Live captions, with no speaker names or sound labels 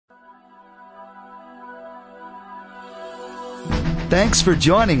Thanks for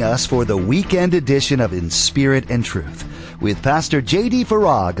joining us for the weekend edition of In Spirit and Truth with Pastor J.D.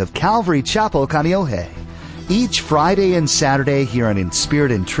 Farag of Calvary Chapel, Kaneohe. Each Friday and Saturday here on In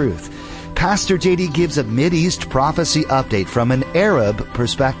Spirit and Truth, Pastor J.D. gives a Mideast prophecy update from an Arab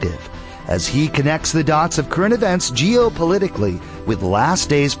perspective as he connects the dots of current events geopolitically with last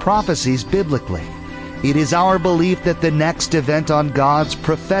days prophecies biblically. It is our belief that the next event on God's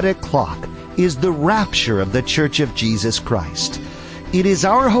prophetic clock is the rapture of the Church of Jesus Christ. It is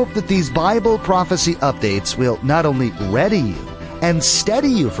our hope that these Bible prophecy updates will not only ready you and steady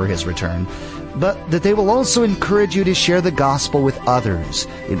you for His return, but that they will also encourage you to share the gospel with others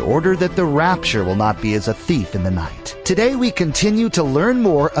in order that the rapture will not be as a thief in the night. Today we continue to learn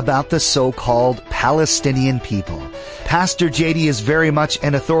more about the so-called Palestinian people. Pastor J.D. is very much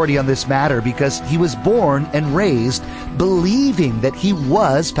an authority on this matter because he was born and raised believing that he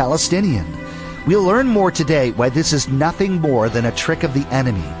was Palestinian. We'll learn more today why this is nothing more than a trick of the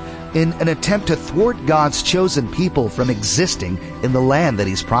enemy in an attempt to thwart God's chosen people from existing in the land that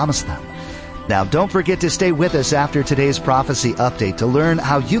He's promised them. Now, don't forget to stay with us after today's prophecy update to learn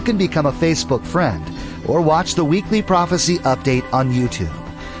how you can become a Facebook friend or watch the weekly prophecy update on YouTube.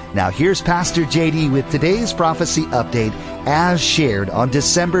 Now, here's Pastor J.D. with today's prophecy update as shared on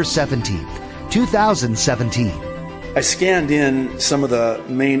December 17th, 2017. I scanned in some of the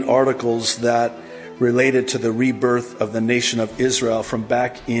main articles that related to the rebirth of the nation of Israel from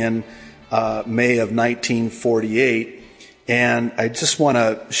back in May of 1948. And I just want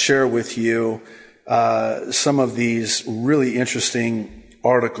to share with you some of these really interesting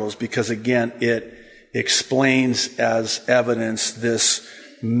articles because, again, it explains as evidence this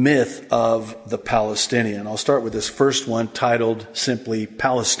myth of the Palestinian. I'll start with this first one titled simply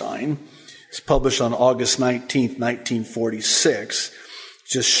Palestine. It's published on August 19th, 1946,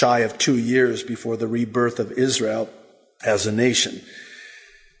 just shy of 2 years before the rebirth of Israel as a nation.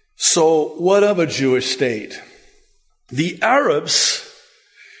 So, what of a Jewish state? The Arabs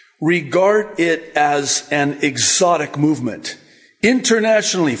regard it as an exotic movement,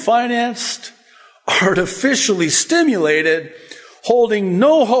 internationally financed, artificially stimulated, holding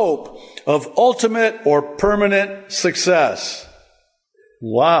no hope of ultimate or permanent success.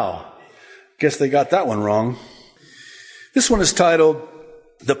 Wow. Guess they got that one wrong. This one is titled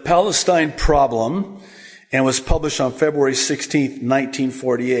The Palestine Problem and was published on February 16th,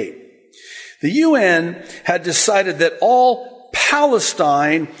 1948. The UN had decided that all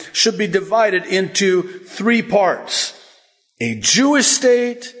Palestine should be divided into 3 parts: a Jewish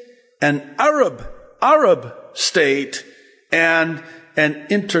state, an Arab state, and an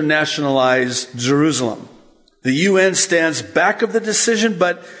internationalized Jerusalem. The UN stands back of the decision,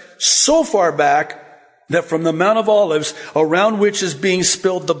 but so far back that from the Mount of Olives, around which is being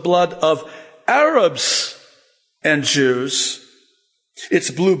spilled the blood of Arabs and Jews,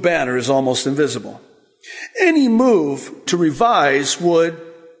 its blue banner is almost invisible. Any move to revise would,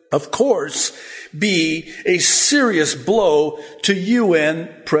 of course, be a serious blow to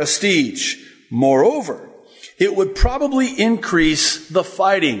UN prestige. Moreover, it would probably increase the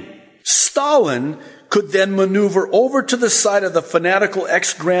fighting. Stalin could then maneuver over to the side of the fanatical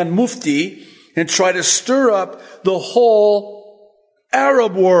ex-Grand Mufti and try to stir up the whole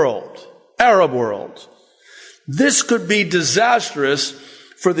Arab world. This could be disastrous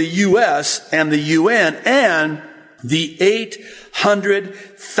for the U.S. and the UN and the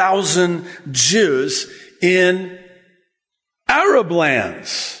 800,000 Jews in Arab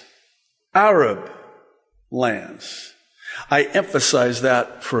lands. I emphasize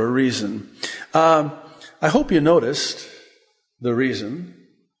that for a reason. I hope you noticed the reason.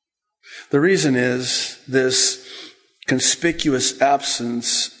 The reason is this conspicuous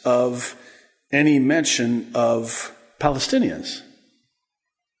absence of any mention of Palestinians.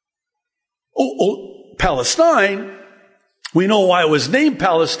 Palestine. We know why it was named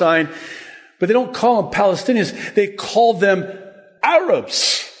Palestine, but they don't call them Palestinians. They call them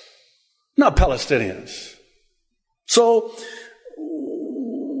Arabs, not Palestinians. So,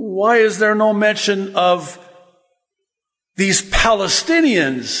 why is there no mention of these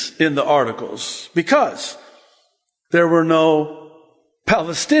Palestinians in the articles? Because there were no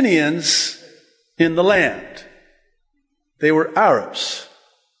Palestinians in the land. They were Arabs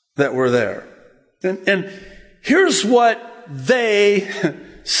that were there. And here's what they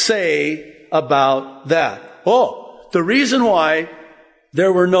say about that. The reason why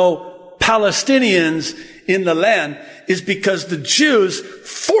there were no Palestinians in the land is because the Jews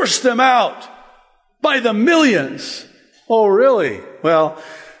forced them out by the millions. Oh, really? Well,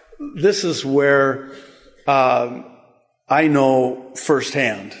 this is where I know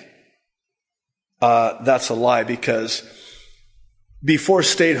firsthand that's a lie, because Before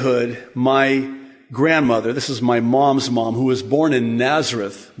statehood, my grandmother, this is my mom's mom, who was born in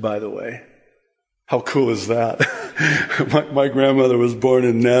Nazareth, by the way. How cool is that? my grandmother was born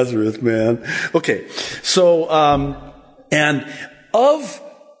in Nazareth, man. Okay, so, and of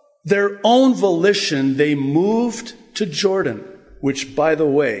their own volition, they moved to Jordan, which, by the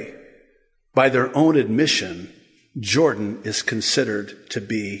way, by their own admission, Jordan is considered to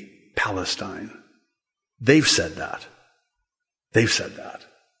be Palestine. They've said that. They've said that.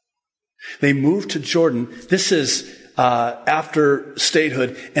 They moved to Jordan. This is after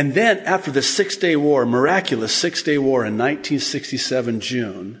statehood. And then after the Six-Day War, miraculous Six-Day War in 1967,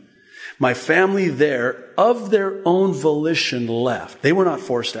 June, my family there, of their own volition, left. They were not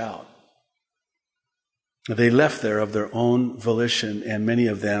forced out. They left there of their own volition, and many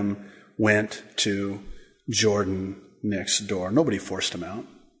of them went to Jordan next door. Nobody forced them out.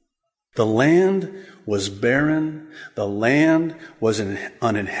 The land was barren. The land was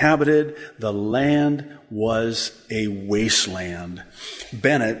uninhabited. The land was a wasteland.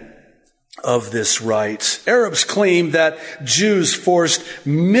 Bennett of this writes, Arabs claim that Jews forced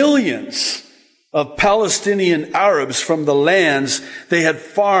millions of Palestinian Arabs from the lands they had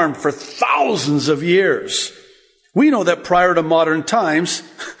farmed for thousands of years. We know that prior to modern times,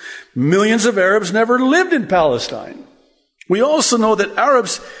 millions of Arabs never lived in Palestine. We also know that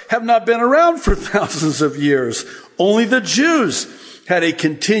Arabs have not been around for thousands of years. Only the Jews had a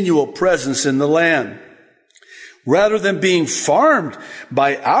continual presence in the land. Rather than being farmed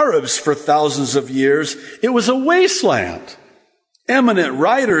by Arabs for thousands of years, it was a wasteland. Eminent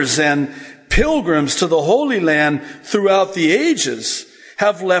writers and pilgrims to the Holy Land throughout the ages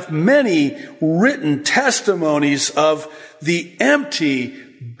have left many written testimonies of the empty,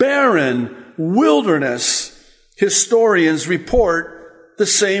 barren wilderness. Historians report the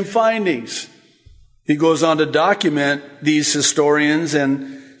same findings. He goes on to document these historians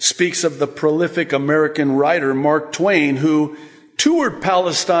and speaks of the prolific American writer Mark Twain, who toured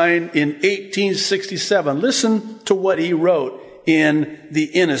Palestine in 1867. Listen to what he wrote in The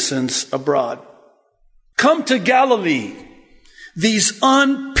Innocents Abroad. Come to Galilee, these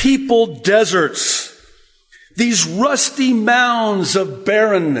unpeopled deserts, these rusty mounds of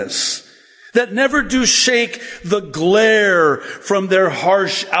barrenness that never do shake the glare from their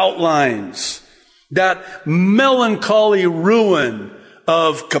harsh outlines, that melancholy ruin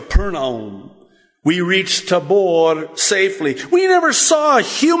of Capernaum. We reached Tabor safely. We never saw a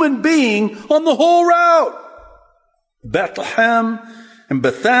human being on the whole route. Bethlehem and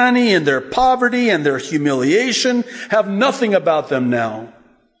Bethany and their poverty and their humiliation have nothing about them now.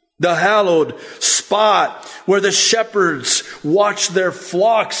 The hallowed spot where the shepherds watch their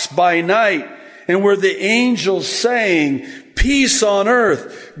flocks by night and where the angels saying, peace on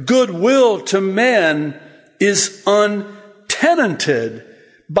earth, goodwill to men, is untenanted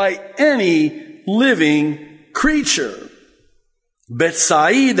by any living creature.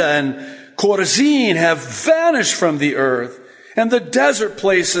 Bethsaida and Chorazin have vanished from the earth, and the desert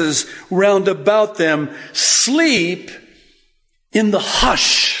places round about them sleep in the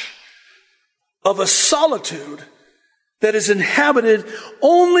hush of a solitude that is inhabited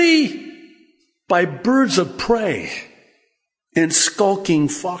only by birds of prey and skulking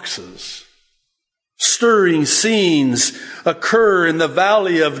foxes. Stirring scenes occur in the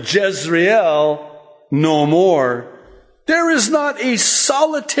valley of Jezreel no more. There is not a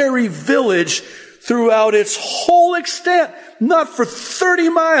solitary village throughout its whole extent, not for 30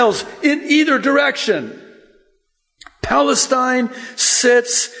 miles in either direction. Palestine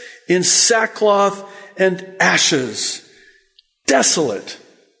sits in sackcloth and ashes, desolate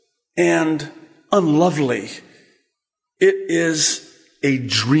and unlovely. It is a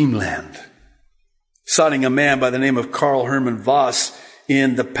dreamland. Citing a man by the name of Carl Hermann Voss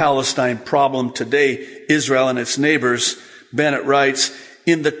in The Palestine Problem Today, Israel and Its Neighbors, Bennett writes,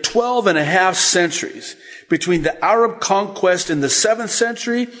 in the 12 and a half centuries between the Arab conquest in the 7th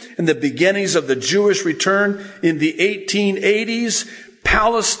century and the beginnings of the Jewish return in the 1880s,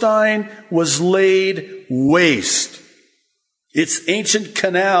 Palestine was laid waste. Its ancient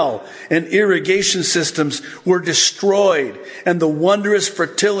canal and irrigation systems were destroyed, and the wondrous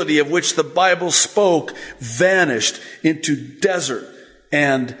fertility of which the Bible spoke vanished into desert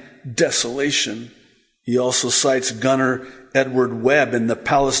and desolation. He also cites Gunnar Edward Webb in the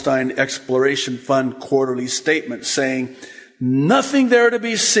Palestine Exploration Fund quarterly statement, saying, nothing there to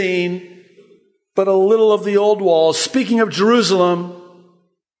be seen but a little of the old walls, speaking of Jerusalem,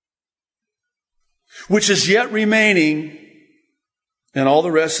 which is yet remaining, and all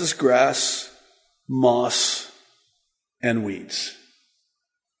the rest is grass, moss, and weeds.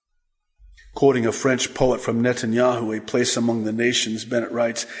 Quoting a French poet from Netanyahu, a place among the nations, Bennett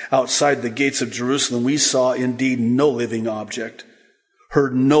writes, outside the gates of Jerusalem, we saw indeed no living object,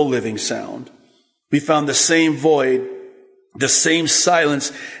 heard no living sound. We found the same void, the same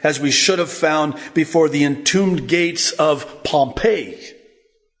silence as we should have found before the entombed gates of Pompeii.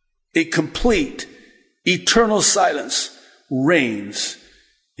 A complete, eternal silence reigns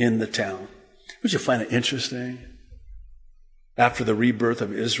in the town. Would you find it interesting? After the rebirth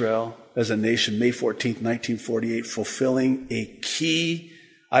of Israel as a nation, May 14th, 1948, fulfilling a key,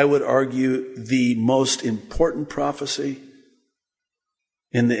 I would argue, the most important prophecy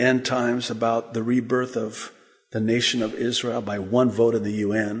in the end times about the rebirth of the nation of Israel by one vote in the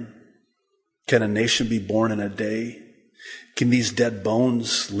UN. Can a nation be born in a day? Can these dead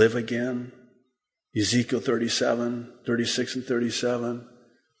bones live again? Ezekiel 37, 36 and 37.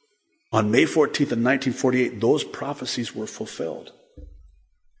 On May 14th of 1948, those prophecies were fulfilled.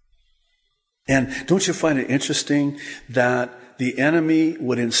 And don't you find it interesting that the enemy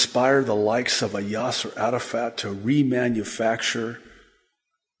would inspire the likes of a Yasser Arafat to remanufacture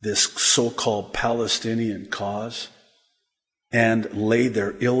this so-called Palestinian cause and lay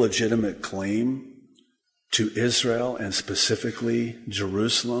their illegitimate claim to Israel and specifically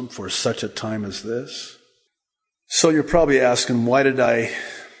Jerusalem for such a time as this? So you're probably asking, why did I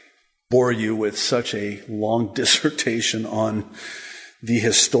bore you with such a long dissertation on the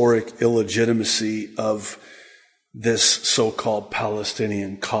historic illegitimacy of this so-called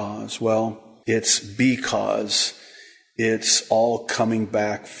Palestinian cause? Well, it's because it's all coming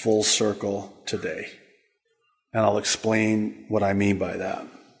back full circle today. And I'll explain what I mean by that.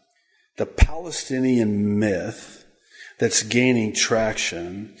 The Palestinian myth that's gaining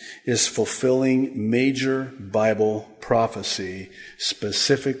traction is fulfilling major Bible prophecy,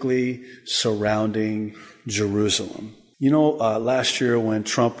 specifically surrounding Jerusalem. You know, last year when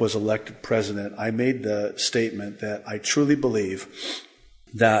Trump was elected president, I made the statement that I truly believe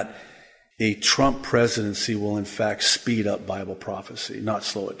that a Trump presidency will in fact speed up Bible prophecy, not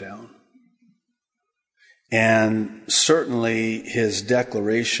slow it down. And certainly his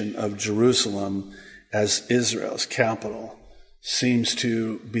declaration of Jerusalem as Israel's capital seems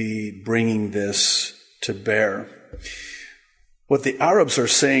to be bringing this to bear. What the Arabs are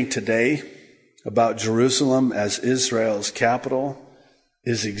saying today about Jerusalem as Israel's capital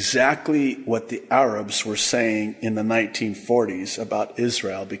is exactly what the Arabs were saying in the 1940s about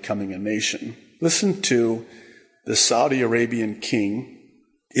Israel becoming a nation. Listen to the Saudi Arabian king,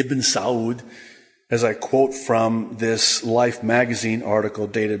 Ibn Saud, as I quote from this Life magazine article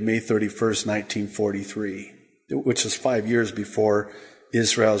dated May 31st, 1943, which is 5 years before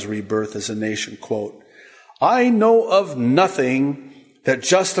Israel's rebirth as a nation. Quote, I know of nothing that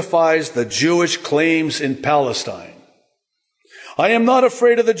justifies the Jewish claims in Palestine. I am not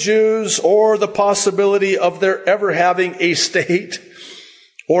afraid of the Jews or the possibility of their ever having a state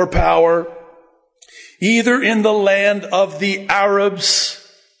or power, either in the land of the Arabs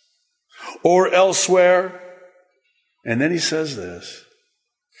or elsewhere. And then he says this.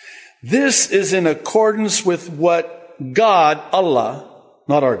 This is in accordance with what God, Allah,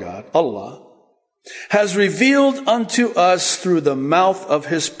 not our God, Allah, has revealed unto us through the mouth of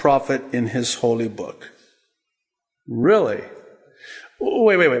his prophet in his holy book. Really?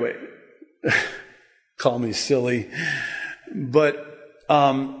 Wait. Call me silly. But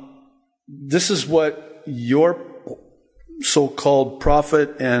this is what your so-called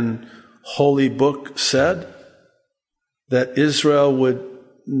prophet and holy book said? That Israel would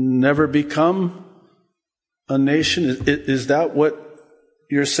never become a nation? Is that what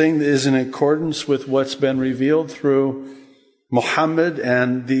you're saying that is in accordance with what's been revealed through Muhammad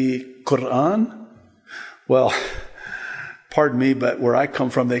and the Quran? Well, pardon me, but where I come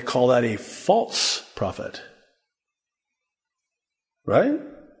from, they call that a false prophet. Right?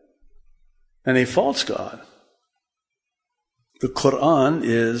 And a false God. The Quran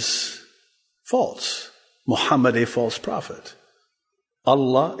is false. Muhammad, a false prophet.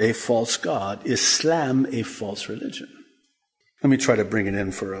 Allah, a false God. Islam, a false religion. Let me try to bring it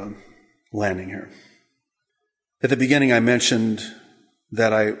in for a landing here. At the beginning, I mentioned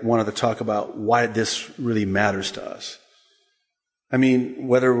that I wanted to talk about why this really matters to us. I mean,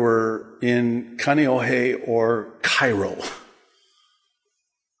 whether we're in Kaneohe or Cairo,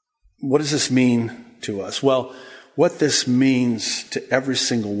 what does this mean to us? Well, what this means to every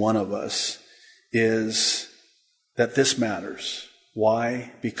single one of us is that this matters.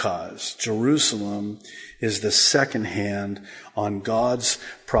 Why? Because Jerusalem is the second hand on God's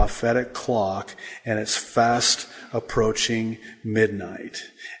prophetic clock, and it's fast approaching midnight.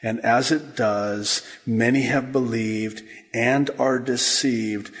 And as it does, many have believed and are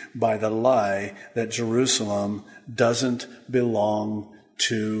deceived by the lie that Jerusalem doesn't belong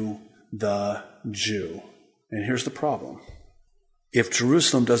to the Jew. And here's the problem. If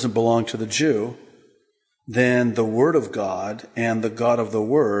Jerusalem doesn't belong to the Jew, then the Word of God and the God of the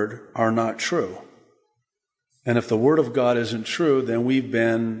Word are not true. And if the Word of God isn't true, then we've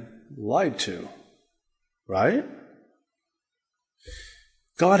been lied to. Right?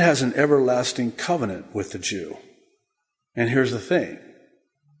 God has an everlasting covenant with the Jew. And here's the thing.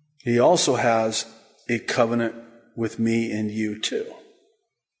 He also has a covenant with me and you too.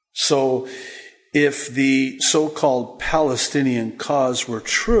 So if the so-called Palestinian cause were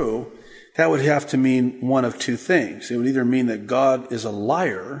true, that would have to mean one of two things. It would either mean that God is a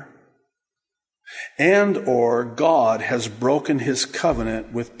liar, and or God has broken his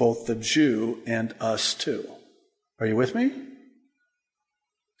covenant with both the Jew and us too. Are you with me?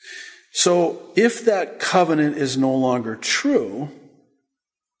 So if that covenant is no longer true,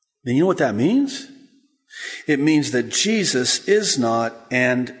 then you know what that means? It means that Jesus is not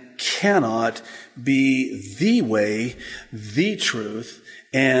and cannot be the way, the truth,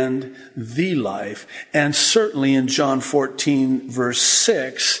 and the life. And certainly in John 14, verse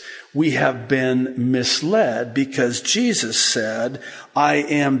 6, we have been misled because Jesus said, I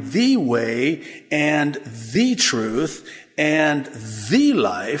am the way and the truth and the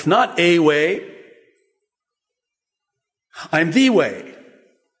life, not a way. I'm the way.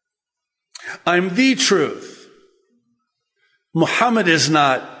 I'm the truth. Muhammad is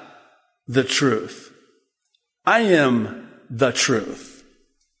not the truth. I am the truth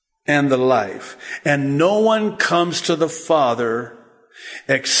and the life. And no one comes to the Father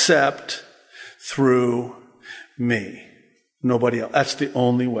except through me. Nobody else. That's the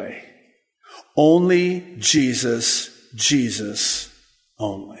only way. Only Jesus, Jesus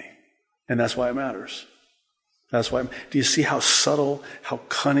only. And that's why it matters. That's why. Do you see how subtle, how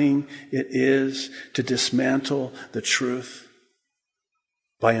cunning it is to dismantle the truth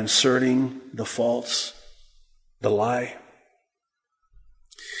by inserting the false, the lie?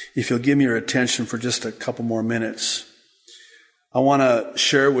 If you'll give me your attention for just a couple more minutes, I want to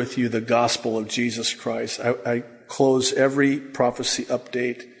share with you the gospel of Jesus Christ. I close every prophecy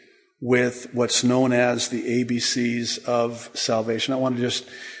update with what's known as the ABCs of salvation. I want to just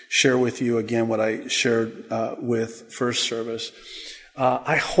share with you again what I shared with first service.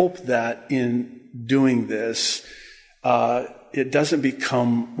 I hope that in doing this, it doesn't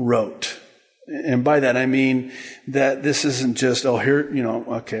become rote. And by that I mean that this isn't just, oh, here,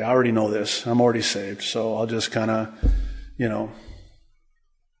 okay, I already know this. I'm already saved. So I'll just kind of,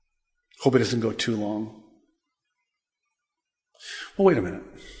 hope it doesn't go too long. Well, wait a minute.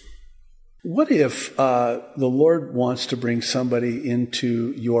 What if the Lord wants to bring somebody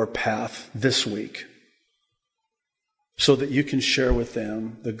into your path this week so that you can share with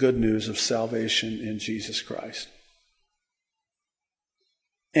them the good news of salvation in Jesus Christ?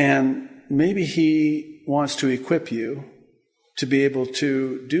 And maybe he wants to equip you to be able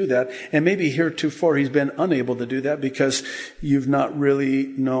to do that. And maybe heretofore he's been unable to do that because you've not really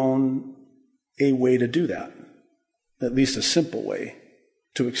known a way to do that. At least a simple way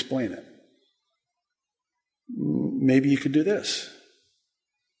to explain it. Maybe you could do this.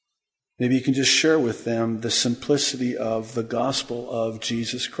 Maybe you can just share with them the simplicity of the gospel of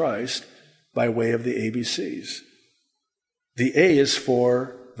Jesus Christ by way of the ABCs. The A is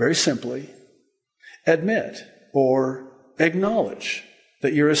for, very simply, admit or acknowledge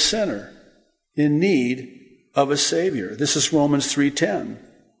that you're a sinner in need of a Savior. This is Romans 3:10. It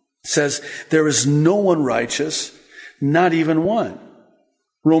says, there is no one righteous, not even one.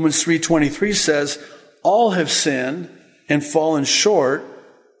 Romans 3:23 says, all have sinned and fallen short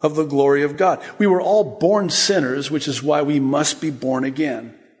of the glory of God. We were all born sinners, which is why we must be born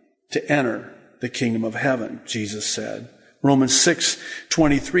again to enter the kingdom of heaven, Jesus said. Romans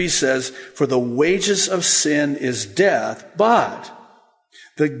 6:23 says, for the wages of sin is death, but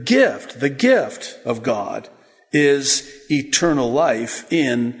the gift of God is eternal life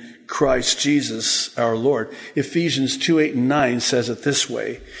in Christ Jesus our Lord. Ephesians 2:8-9 says it this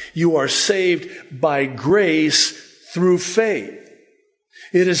way, you are saved by grace through faith.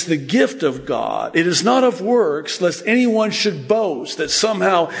 It is the gift of God. It is not of works, lest anyone should boast that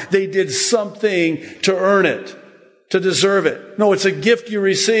somehow they did something to earn it, to deserve it. No, it's a gift you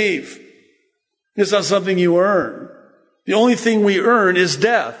receive. It's not something you earn. The only thing we earn is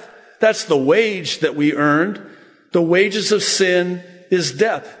death. That's the wage that we earned. The wages of sin is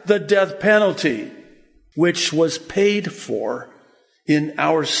death, the death penalty, which was paid for in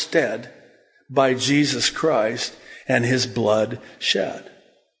our stead by Jesus Christ and his blood shed.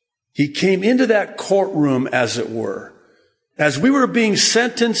 He came into that courtroom, as it were, as we were being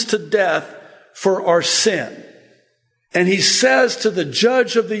sentenced to death for our sin. And he says to the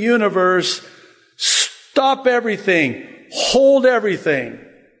judge of the universe, stop everything, hold everything.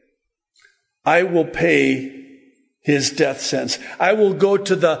 I will pay his death sentence. I will go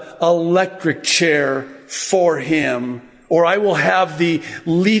to the electric chair for him, or I will have the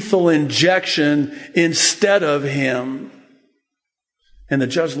lethal injection instead of him. And the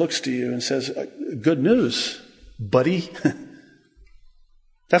judge looks to you and says, good news, buddy.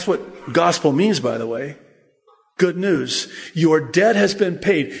 That's what gospel means, by the way. Good news. Your debt has been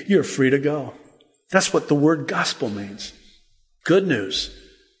paid. You're free to go. That's what the word gospel means. Good news.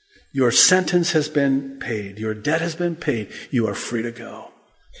 Your sentence has been paid. Your debt has been paid. You are free to go.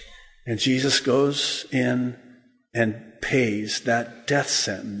 And Jesus goes in and pays that death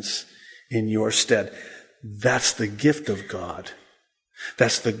sentence in your stead. That's the gift of God.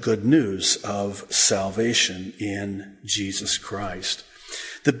 That's the good news of salvation in Jesus Christ.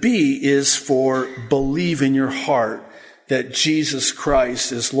 The B is for believe in your heart that Jesus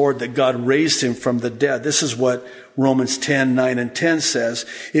Christ is Lord, that God raised him from the dead. This is what Romans 10, 9 and 10 says.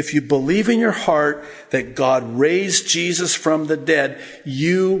 If you believe in your heart that God raised Jesus from the dead,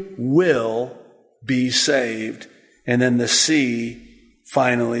 you will be saved. And then the C,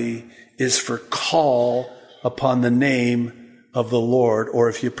 finally, is for call upon the name of the Lord, or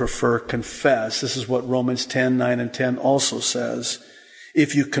if you prefer, confess. This is what Romans 10, 9 and 10 also says.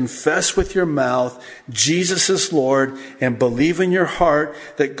 If you confess with your mouth Jesus is Lord and believe in your heart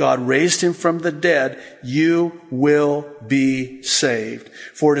that God raised him from the dead, you will be saved.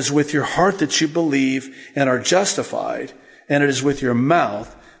 For it is with your heart that you believe and are justified, and it is with your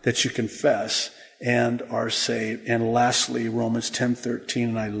mouth that you confess and are saved. And lastly, Romans 10:13,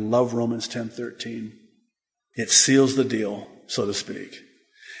 and I love Romans 10:13. It seals the deal, so to speak.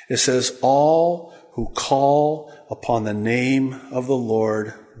 It says, all who call upon the name of the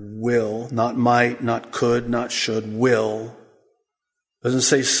Lord will, not might, not could, not should, will. It doesn't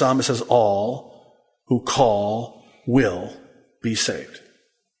say some, it says all who call will be saved.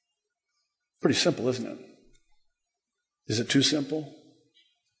 Pretty simple, isn't it? Is it too simple?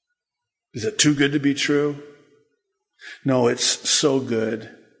 Is it too good to be true? No, it's so good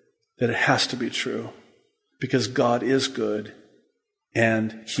that it has to be true, because God is good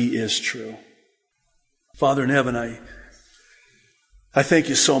and he is true. Father in heaven, I thank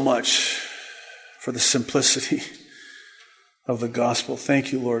you so much for the simplicity of the gospel.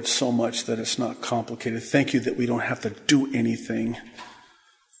 Thank you, Lord, so much that it's not complicated. Thank you that we don't have to do anything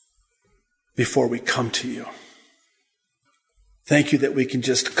before we come to you. Thank you that we can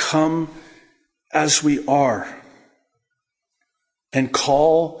just come as we are and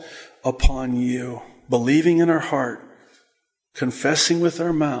call upon you, believing in our heart, confessing with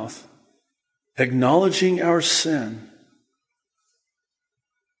our mouth, acknowledging our sin,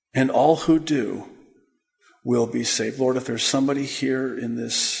 and all who do will be saved. Lord, if there's somebody here in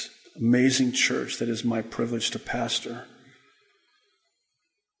this amazing church that is my privilege to pastor,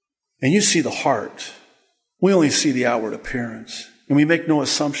 and you see the heart, we only see the outward appearance, and we make no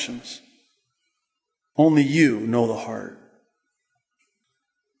assumptions. Only you know the heart.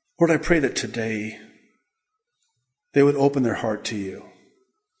 Lord, I pray that today they would open their heart to you,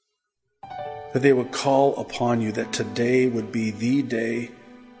 that they would call upon you, that today would be the day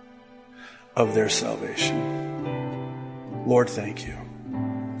of their salvation. Lord, thank you.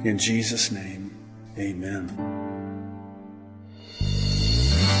 In Jesus' name, amen.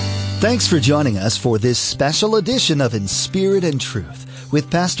 Thanks for joining us for this special edition of In Spirit and Truth with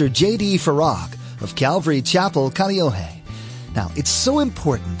Pastor J.D. Farag of Calvary Chapel, Kaneohe. Now, it's so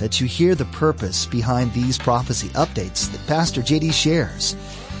important that you hear the purpose behind these prophecy updates that Pastor J.D. shares.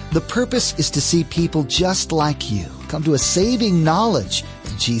 The purpose is to see people just like you come to a saving knowledge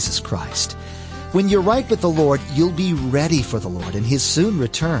of Jesus Christ. When you're right with the Lord, you'll be ready for the Lord and his soon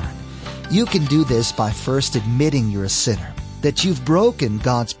return. You can do this by first admitting you're a sinner, that you've broken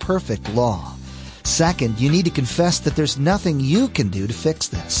God's perfect law. Second, you need to confess that there's nothing you can do to fix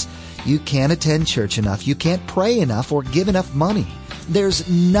this. You can't attend church enough, you can't pray enough, or give enough money. There's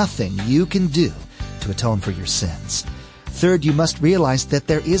nothing you can do to atone for your sins. Third, you must realize that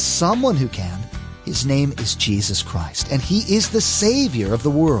there is someone who can. His name is Jesus Christ, and he is the Savior of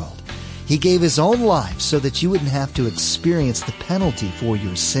the world. He gave his own life so that you wouldn't have to experience the penalty for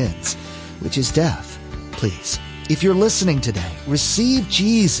your sins, which is death. Please, If you're listening today, receive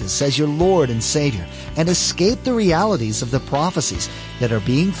Jesus as your Lord and Savior and escape the realities of the prophecies that are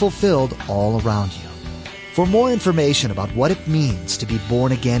being fulfilled all around you. For more information about what it means to be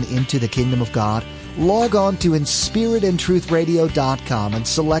born again into the kingdom of God, log on to inspiritandtruthradio.com and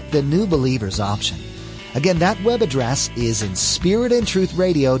select the New Believers option. Again, that web address is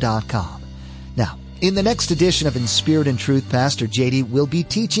inspiritandtruthradio.com. Now, in the next edition of In Spirit and Truth, Pastor J.D. will be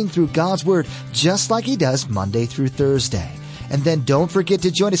teaching through God's Word just like he does Monday through Thursday. And then don't forget to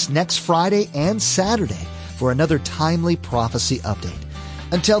join us next Friday and Saturday for another timely prophecy update.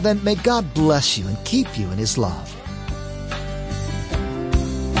 Until then, may God bless you and keep you in his love.